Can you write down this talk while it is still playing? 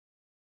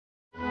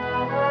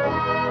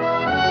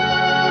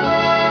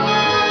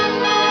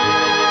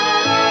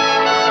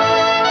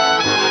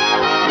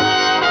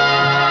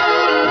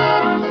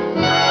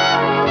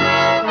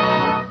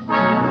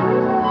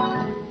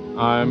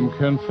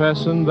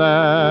confessing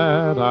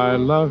that I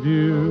love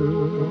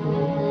you.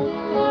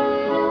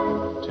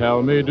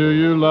 Tell me, do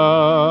you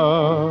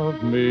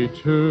love me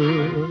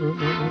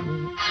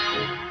too?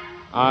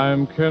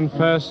 I'm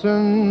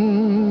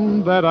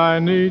confessing that I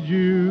need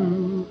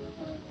you.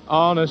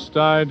 Honest,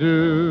 I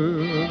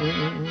do.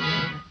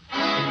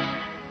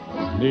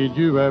 Need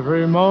you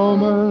every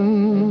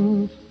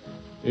moment.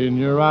 In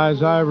your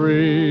eyes I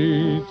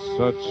read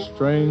such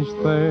strange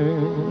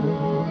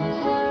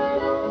things,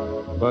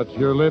 but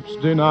your lips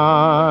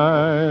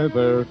deny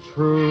they're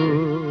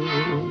true.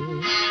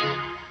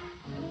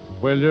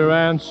 Will your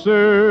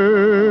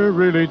answer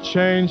really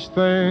change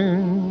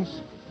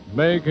things,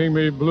 making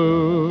me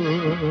blue?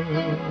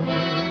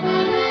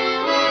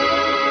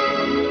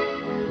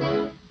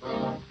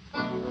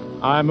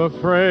 I'm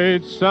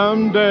afraid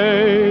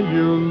someday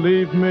you'll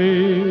leave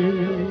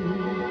me,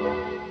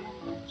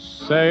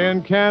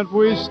 saying, can't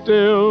we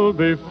still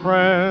be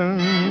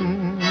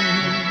friends?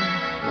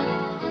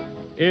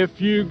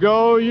 If you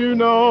go, you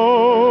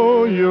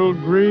know you'll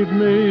grieve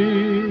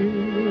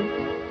me.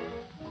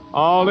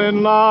 All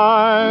in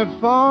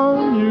life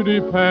on you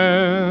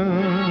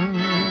depends.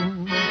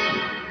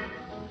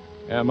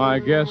 Am I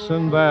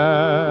guessing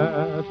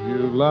that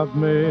you love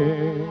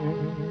me?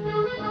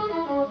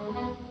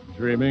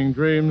 Dreaming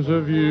dreams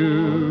of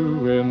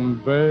you in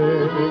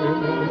bed.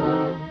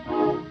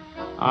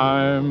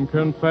 I'm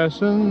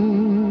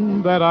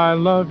confessing that I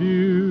love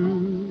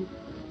you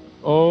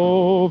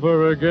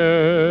over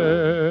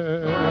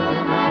again.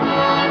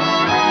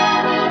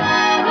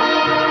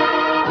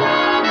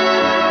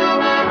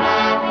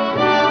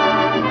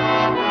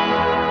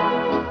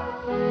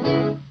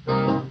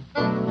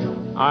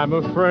 I'm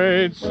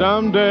afraid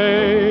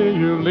someday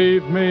you'll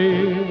leave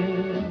me,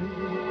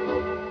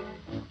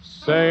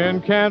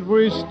 saying, can't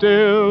we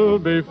still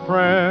be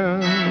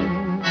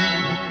friends?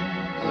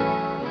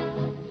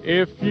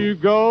 If you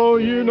go,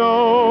 you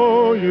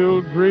know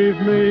you'll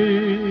grieve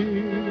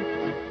me.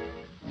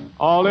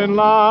 All in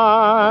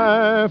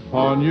life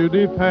on you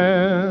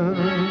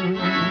depends.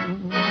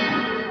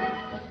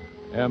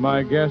 Am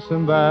I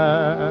guessing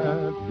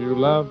that you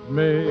love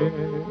me?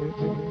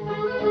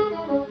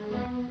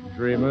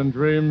 Dreaming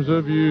dreams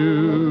of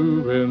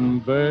you in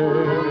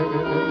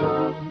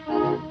bed.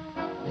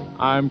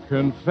 I'm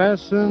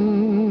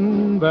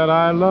confessing that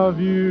I love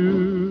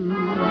you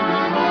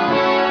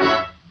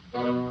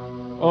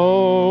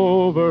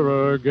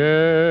over again.